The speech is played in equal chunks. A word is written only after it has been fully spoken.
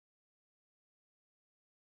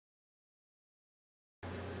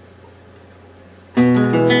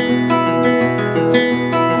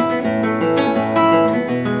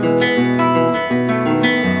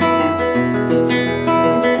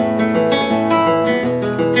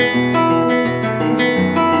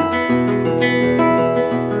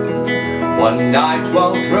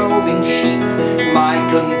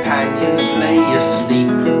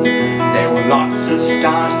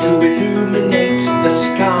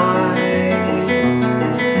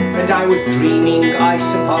was dreaming, I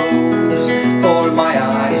suppose, for my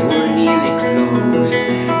eyes were nearly closed,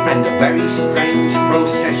 and a very strange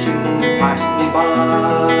procession passed me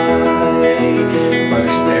by.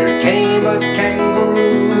 First there came a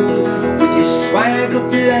kangaroo, with his swag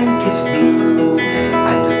of blankets blue,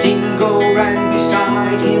 and the dingo ran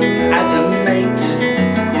beside him as a mate.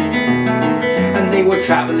 And they were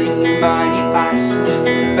travelling mighty fast,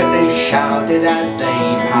 but they shouted as they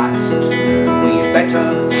passed, "We better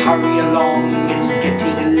hurry along, it's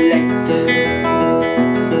getting late."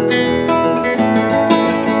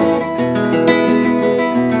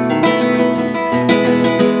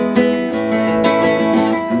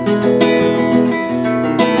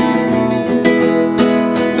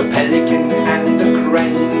 The pelican and the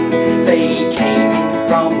crane, they came in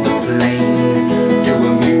from the plain to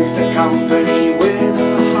amuse the company with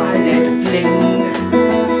a highland fling.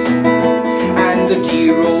 And the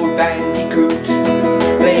dear old Bandicoot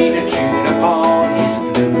played a tune upon his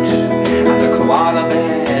flute, and the koala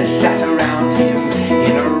bears sat around him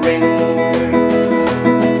in a ring.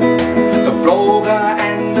 The Brolga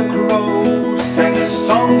and the crow sang us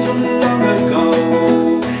songs of long ago,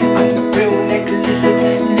 and the Frill-necked Lizard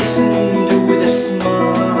listened with a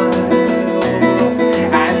smile,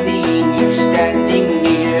 and the emu standing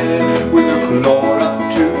near with a claw up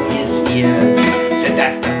to his ear said,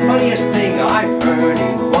 "That's the funniest thing I've heard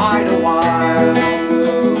in quite a while."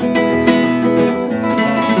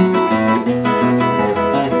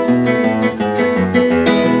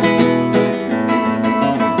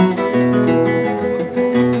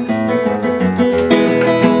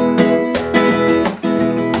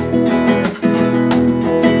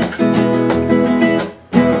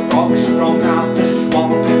 Fox from out the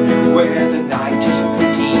swamp, where the night is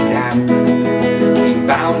pretty damp, came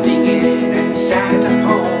bounding in and sat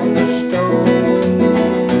upon the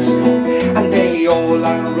stones, and they all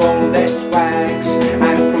unrolled their swags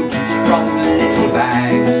and produced from little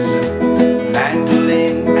bags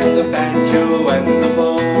mandolin and the banjo and the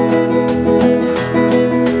bones,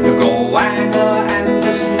 the goanna and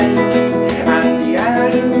the snake and the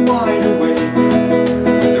adder wide awake.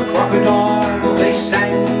 With the crocodile they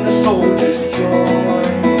sang the soldier's joy,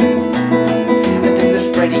 and in the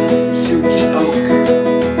spreading silky oak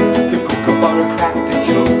the kookaburra cracked a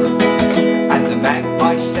joke, and the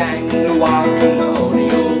magpie sang the wild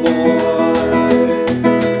colonial boy.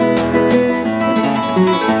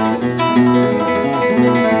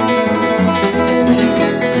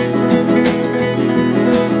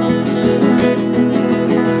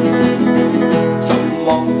 Some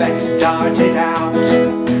wombats darted out